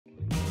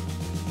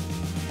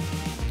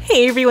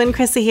Hey everyone,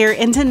 Krista here,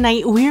 and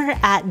tonight we're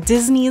at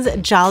Disney's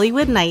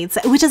Jollywood Nights,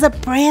 which is a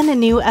brand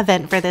new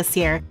event for this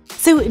year.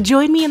 So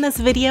join me in this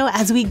video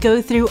as we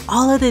go through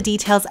all of the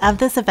details of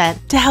this event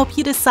to help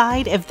you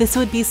decide if this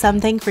would be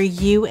something for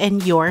you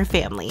and your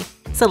family.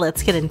 So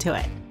let's get into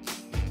it.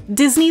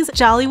 Disney's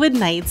Jollywood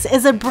Nights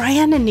is a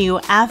brand new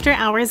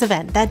after-hours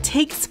event that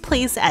takes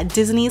place at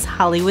Disney's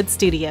Hollywood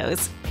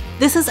Studios.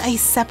 This is a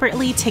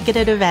separately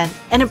ticketed event,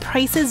 and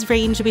prices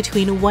range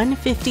between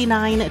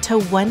 $159 to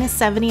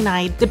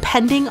 $179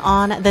 depending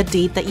on the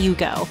date that you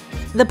go.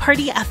 The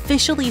party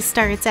officially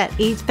starts at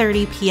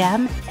 8:30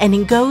 p.m.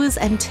 and goes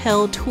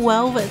until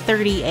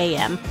 12:30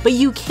 a.m., but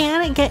you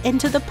can get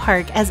into the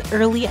park as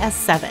early as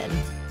 7.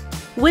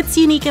 What's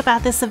unique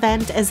about this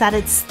event is that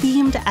it's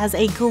themed as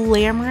a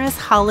glamorous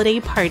holiday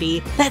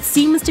party that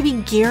seems to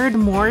be geared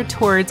more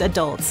towards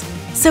adults.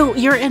 So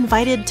you're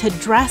invited to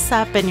dress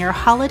up in your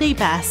holiday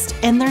best,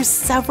 and there's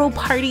several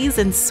parties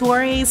and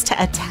soirees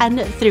to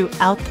attend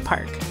throughout the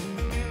park.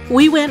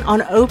 We went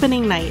on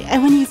opening night,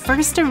 and when you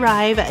first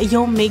arrive,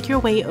 you'll make your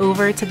way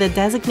over to the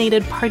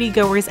designated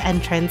partygoers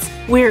entrance,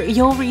 where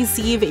you'll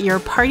receive your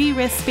party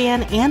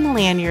wristband and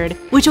lanyard,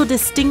 which will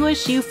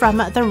distinguish you from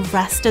the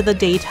rest of the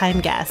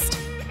daytime guests.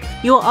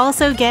 You'll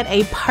also get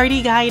a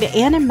party guide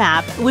and a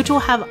map, which will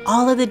have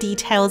all of the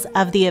details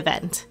of the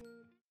event.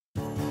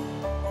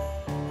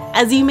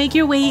 As you make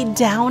your way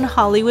down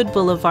Hollywood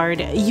Boulevard,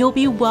 you'll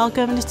be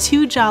welcomed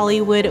to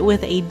Jollywood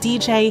with a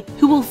DJ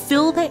who will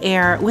fill the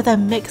air with a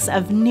mix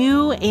of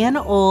new and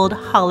old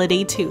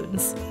holiday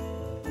tunes.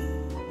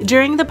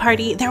 During the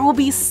party, there will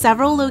be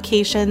several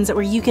locations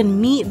where you can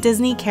meet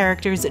Disney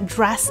characters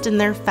dressed in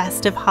their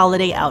festive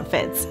holiday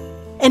outfits.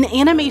 In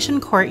Animation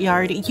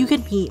Courtyard, you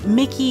can meet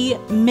Mickey,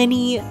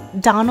 Minnie,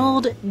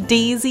 Donald,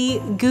 Daisy,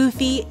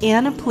 Goofy,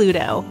 and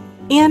Pluto.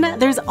 And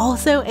there's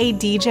also a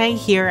DJ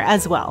here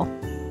as well.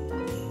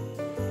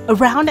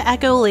 Around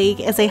Echo Lake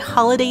is a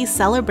holiday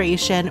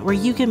celebration where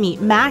you can meet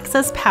Max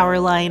as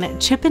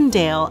Powerline, Chip and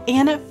Dale,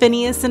 and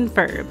Phineas and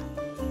Ferb.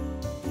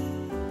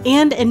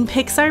 And in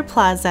Pixar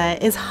Plaza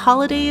is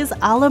Holidays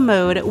a la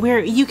Mode,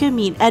 where you can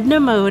meet Edna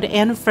Mode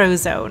and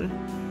Frozone.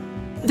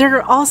 There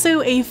are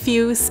also a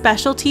few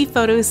specialty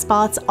photo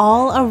spots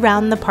all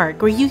around the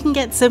park where you can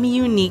get some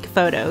unique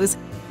photos.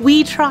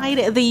 We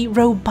tried the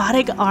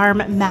robotic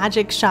arm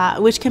magic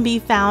shot, which can be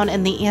found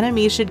in the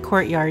Animation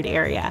Courtyard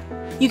area.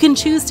 You can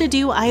choose to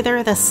do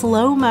either the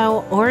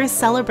slow-mo or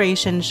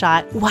celebration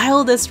shot,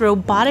 while this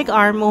robotic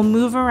arm will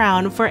move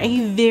around for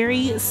a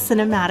very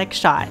cinematic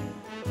shot.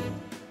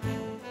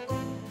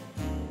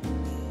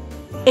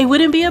 It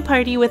wouldn't be a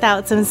party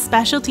without some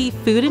specialty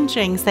food and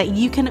drinks that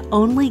you can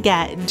only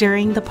get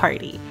during the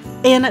party.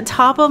 And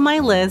top of my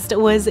list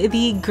was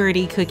the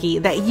Gertie cookie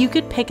that you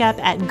could pick up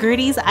at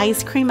Gertie's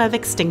Ice Cream of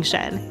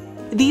Extinction.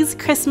 These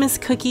Christmas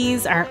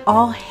cookies are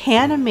all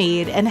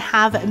handmade and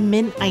have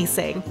mint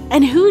icing.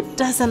 And who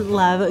doesn't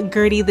love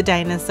Gertie the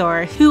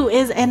dinosaur, who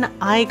is an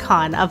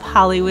icon of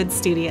Hollywood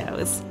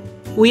Studios?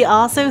 We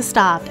also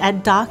stopped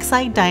at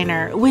Dockside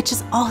Diner, which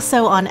is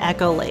also on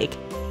Echo Lake.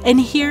 And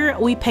here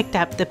we picked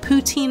up the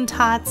poutine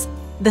tots,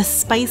 the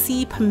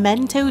spicy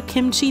pimento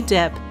kimchi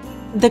dip,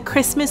 the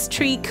Christmas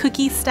tree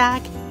cookie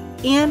stack,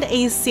 and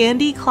a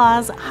Sandy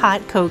Claus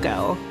hot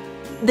cocoa.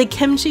 The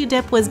kimchi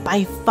dip was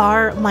by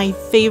far my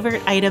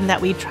favorite item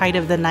that we tried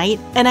of the night,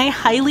 and I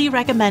highly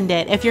recommend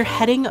it if you're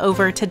heading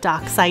over to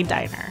Dockside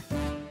Diner.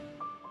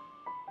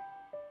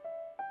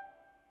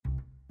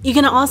 You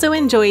can also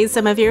enjoy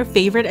some of your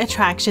favorite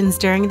attractions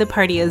during the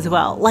party as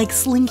well, like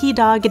Slinky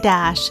Dog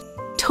Dash,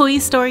 Toy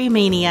Story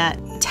Mania,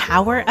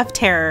 Tower of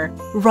Terror,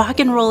 Rock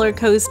and Roller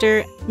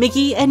Coaster,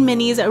 Mickey and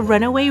Minnie's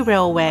Runaway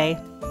Railway,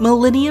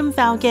 Millennium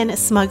Falcon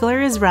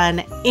Smuggler's Run,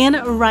 and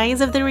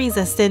Rise of the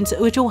Resistance,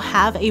 which will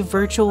have a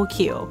virtual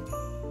queue.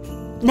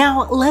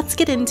 Now let's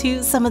get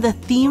into some of the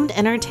themed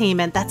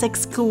entertainment that's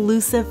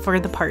exclusive for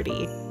the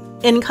party.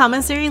 In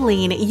Commissary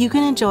Lane, you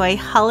can enjoy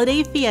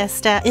Holiday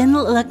Fiesta in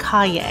La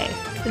Calle.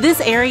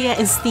 This area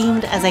is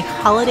themed as a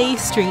holiday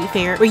street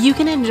fair where you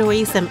can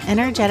enjoy some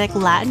energetic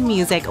Latin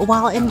music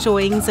while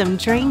enjoying some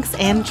drinks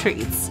and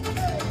treats.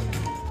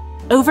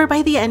 Over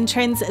by the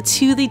entrance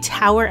to the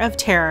Tower of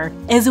Terror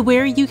is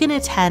where you can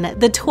attend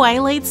the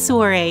Twilight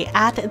Soiree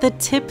at the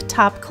Tip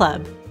Top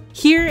Club.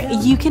 Here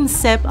you can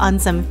sip on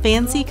some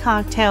fancy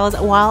cocktails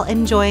while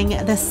enjoying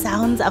the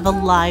sounds of a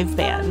live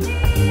band.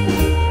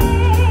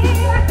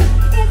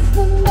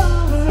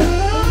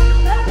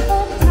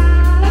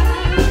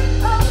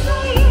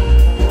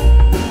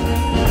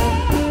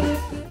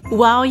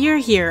 While you're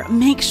here,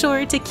 make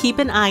sure to keep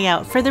an eye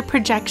out for the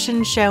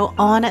projection show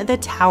on the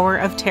Tower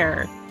of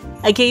Terror.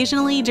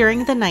 Occasionally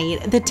during the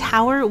night, the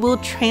tower will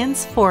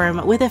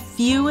transform with a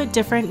few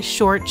different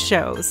short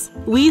shows.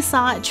 We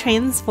saw it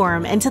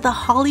transform into the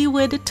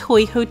Hollywood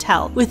Toy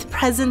Hotel with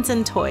presents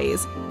and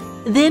toys.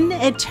 Then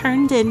it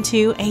turned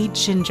into a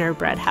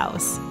gingerbread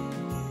house.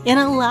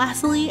 And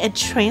lastly, it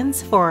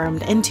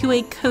transformed into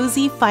a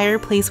cozy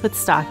fireplace with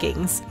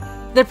stockings.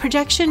 The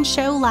projection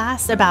show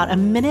lasts about a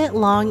minute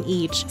long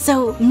each,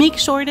 so make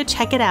sure to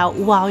check it out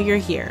while you're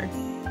here.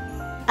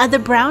 At the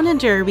Brown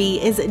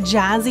Derby is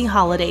Jazzy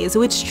Holidays,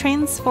 which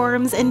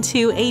transforms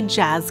into a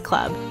jazz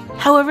club.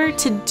 However,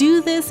 to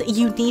do this,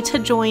 you need to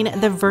join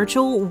the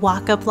virtual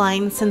walk-up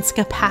line since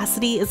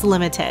capacity is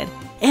limited.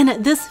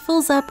 And this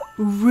fills up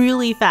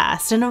really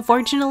fast, and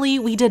unfortunately,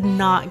 we did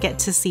not get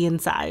to see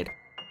inside.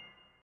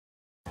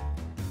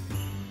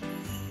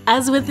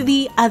 As with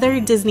the other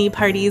Disney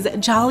parties,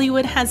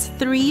 Jollywood has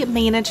 3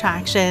 main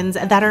attractions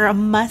that are a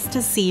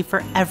must-see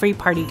for every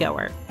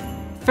partygoer.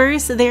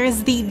 First,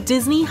 there's the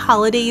Disney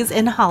Holidays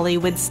in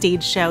Hollywood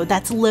stage show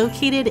that's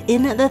located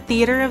in the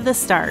Theater of the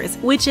Stars,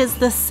 which is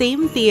the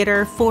same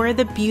theater for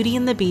the Beauty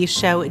and the Beast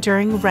show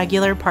during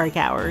regular park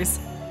hours.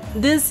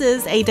 This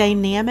is a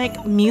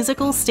dynamic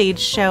musical stage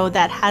show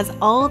that has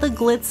all the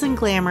glitz and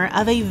glamour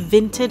of a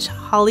vintage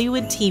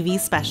Hollywood TV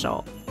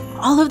special.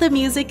 All of the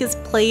music is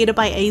played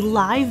by a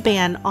live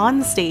band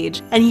on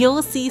stage, and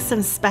you'll see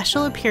some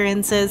special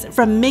appearances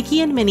from Mickey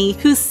and Minnie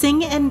who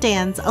sing and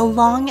dance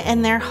along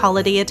in their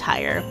holiday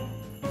attire.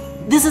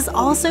 This is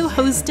also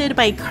hosted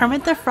by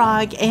Kermit the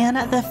Frog and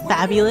the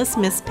fabulous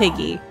Miss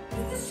Piggy.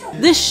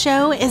 This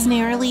show is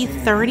nearly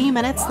 30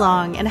 minutes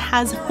long and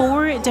has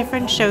 4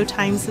 different show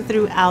times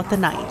throughout the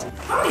night.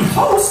 How many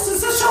hosts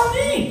does this show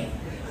need?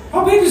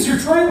 How big is your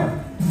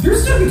trailer? You're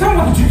still becoming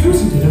like a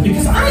jacuzzi did it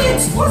because I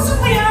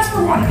explicitly asked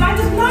for one and I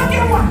did not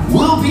get one.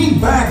 We'll be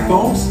back,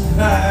 folks.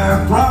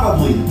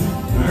 Probably.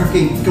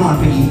 Okay, come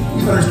on, Piggy.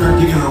 We better start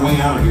digging our way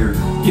out of here.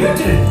 You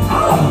did?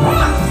 All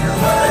right.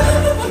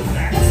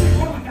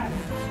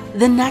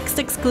 The next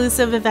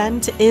exclusive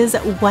event is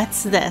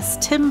What's This?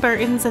 Tim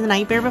Burton's The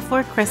Nightmare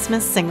Before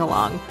Christmas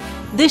Sing-Along.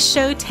 This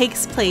show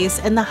takes place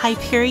in the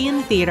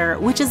Hyperion Theater,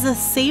 which is the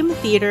same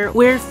theater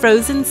where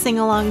Frozen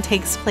Sing-Along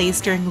takes place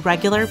during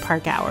regular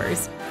park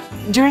hours.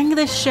 During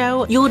this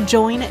show, you'll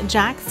join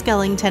Jack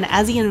Skellington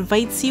as he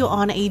invites you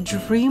on a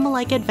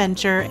dreamlike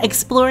adventure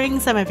exploring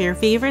some of your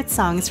favorite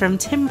songs from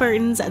Tim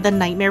Burton's The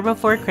Nightmare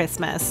Before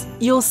Christmas.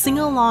 You'll sing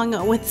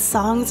along with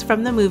songs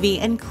from the movie,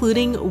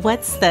 including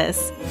What's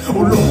This? Oh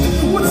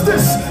look, what's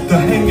this? The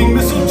hanging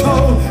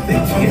mistletoe. They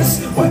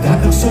kiss? Why,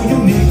 that looks so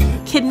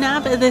unique.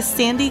 Kidnap the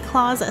Sandy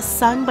Claus,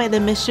 sung by the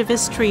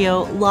mischievous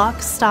trio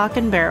Lock, Stock,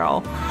 and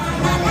Barrel.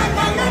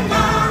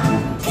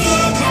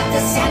 Kidnap the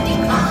Sandy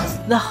Claus.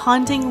 The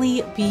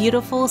hauntingly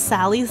beautiful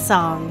Sally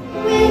song.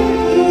 When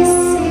he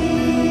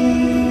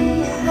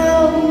sees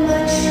how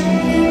much he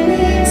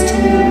means to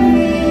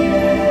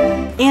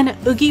me. And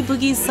Oogie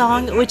Boogie's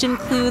song, which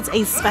includes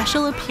a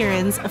special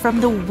appearance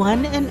from the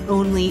one and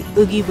only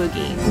Oogie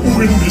Boogie.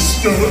 When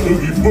Mr.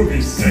 Oogie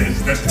Boogie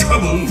says there's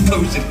trouble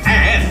close at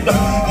hand,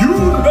 you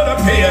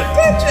better pay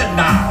attention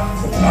now.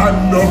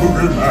 I'm no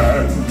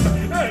boogeyman.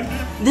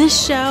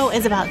 This show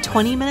is about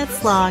 20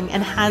 minutes long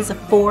and has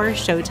 4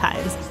 show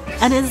times,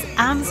 and is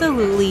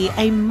absolutely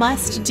a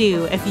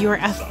must-do if you're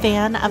a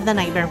fan of The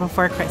Nightmare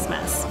Before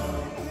Christmas.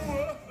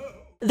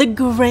 The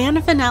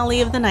grand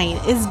finale of the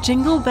night is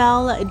Jingle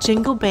Bell,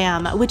 Jingle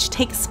Bam, which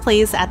takes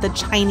place at the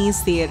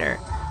Chinese Theater.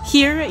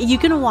 Here, you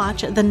can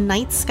watch the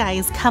night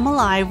skies come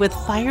alive with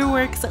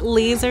fireworks,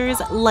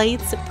 lasers,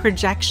 lights,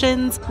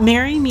 projections,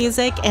 merry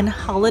music, and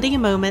holiday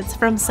moments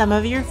from some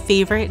of your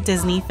favorite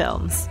Disney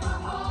films.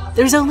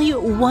 There's only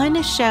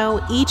one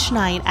show each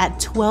night at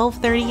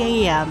 12:30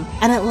 a.m.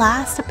 and it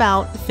lasts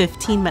about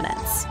 15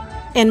 minutes.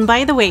 And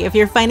by the way, if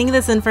you're finding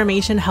this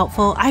information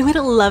helpful, I would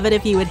love it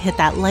if you would hit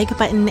that like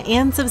button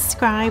and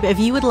subscribe if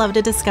you would love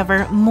to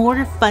discover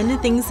more fun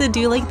things to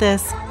do like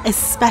this,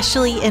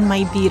 especially in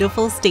my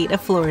beautiful state of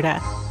Florida.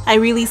 I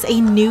release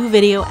a new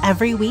video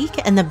every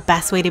week, and the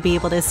best way to be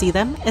able to see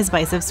them is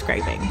by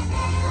subscribing.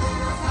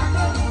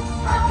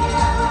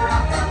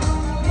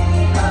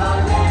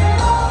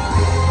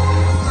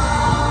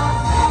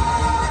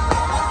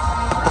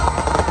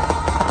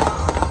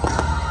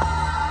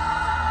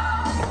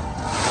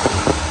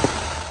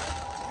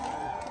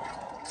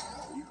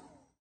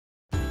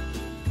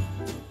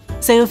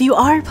 So if you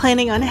are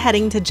planning on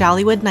heading to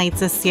Jollywood Nights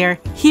this year,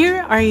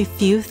 here are a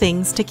few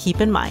things to keep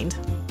in mind.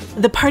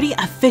 The party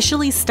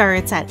officially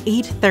starts at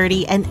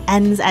 8:30 and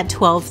ends at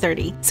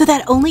 12:30, so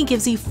that only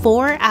gives you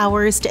 4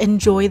 hours to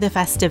enjoy the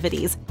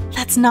festivities.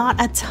 That's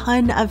not a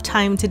ton of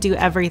time to do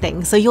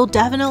everything, so you'll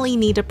definitely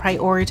need to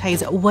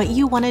prioritize what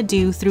you want to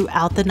do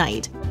throughout the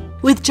night.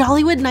 With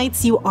Jollywood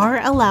Nights, you are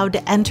allowed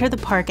to enter the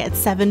park at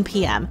 7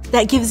 p.m.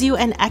 That gives you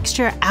an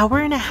extra hour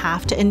and a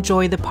half to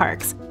enjoy the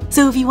parks.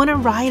 So if you want to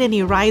ride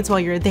any rides while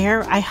you're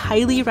there, I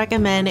highly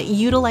recommend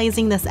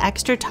utilizing this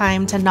extra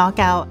time to knock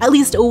out at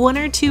least 1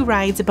 or 2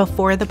 rides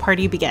before the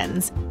party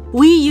begins.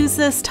 We used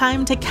this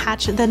time to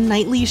catch the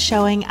nightly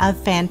showing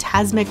of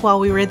Fantasmic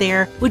while we were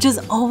there, which is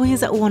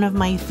always one of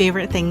my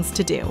favorite things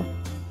to do.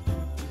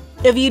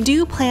 If you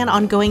do plan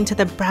on going to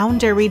the Brown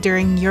Derby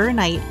during your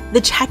night,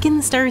 the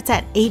check-in starts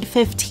at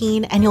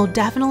 8:15 and you'll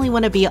definitely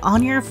want to be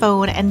on your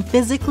phone and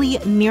physically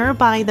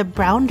nearby the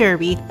Brown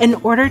Derby in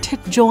order to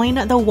join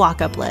the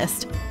walk-up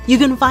list. You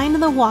can find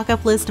the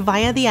walk-up list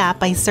via the app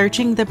by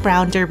searching the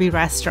Brown Derby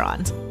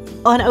restaurant.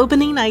 On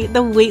opening night,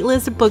 the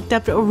waitlist booked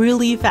up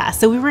really fast,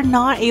 so we were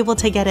not able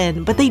to get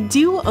in, but they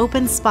do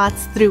open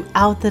spots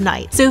throughout the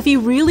night. So if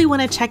you really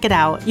want to check it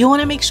out, you'll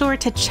want to make sure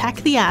to check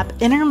the app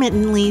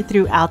intermittently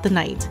throughout the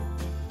night.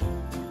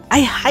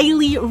 I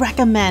highly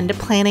recommend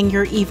planning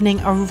your evening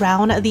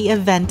around the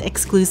event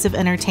exclusive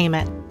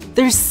entertainment.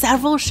 There's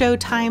several show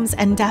times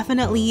and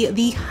definitely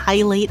the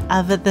highlight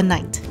of the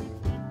night.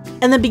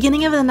 In the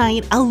beginning of the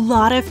night, a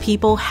lot of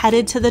people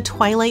headed to the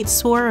Twilight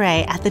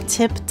Soiree at the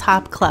Tip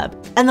Top Club,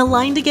 and the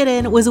line to get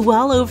in was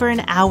well over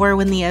an hour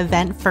when the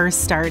event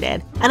first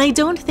started. And I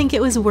don't think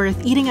it was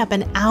worth eating up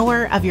an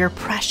hour of your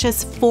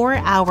precious 4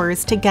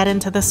 hours to get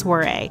into the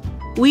soiree.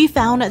 We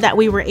found that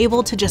we were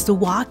able to just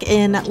walk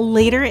in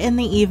later in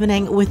the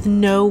evening with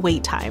no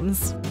wait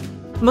times.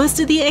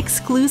 Most of the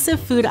exclusive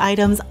food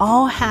items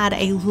all had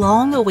a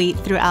long wait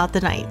throughout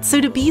the night,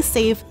 so to be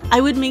safe, I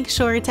would make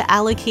sure to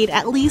allocate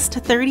at least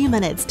 30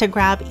 minutes to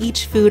grab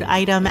each food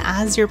item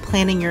as you're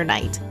planning your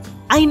night.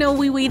 I know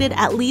we waited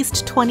at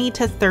least 20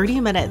 to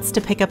 30 minutes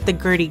to pick up the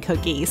Gertie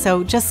cookie,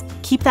 so just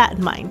keep that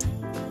in mind.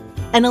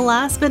 And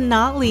last but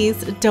not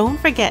least, don't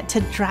forget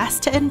to dress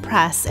to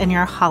impress in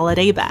your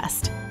holiday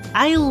best.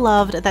 I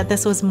loved that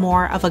this was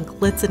more of a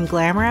glitz and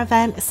glamour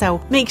event,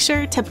 so make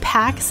sure to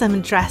pack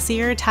some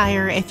dressier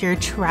attire if you're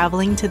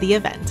traveling to the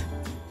event.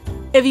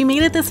 If you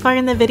made it this far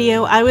in the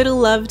video, I would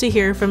love to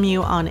hear from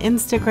you on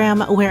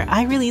Instagram, where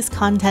I release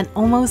content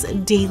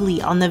almost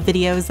daily on the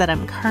videos that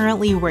I'm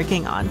currently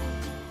working on.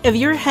 If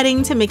you're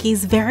heading to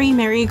Mickey's very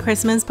Merry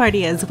Christmas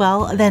party as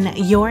well, then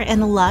you're in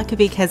luck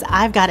because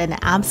I've got an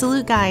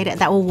absolute guide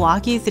that will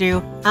walk you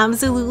through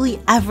absolutely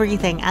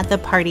everything at the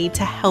party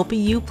to help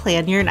you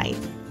plan your night.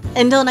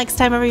 Until next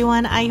time,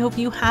 everyone, I hope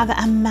you have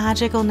a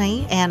magical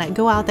night and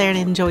go out there and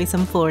enjoy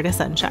some Florida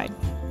sunshine.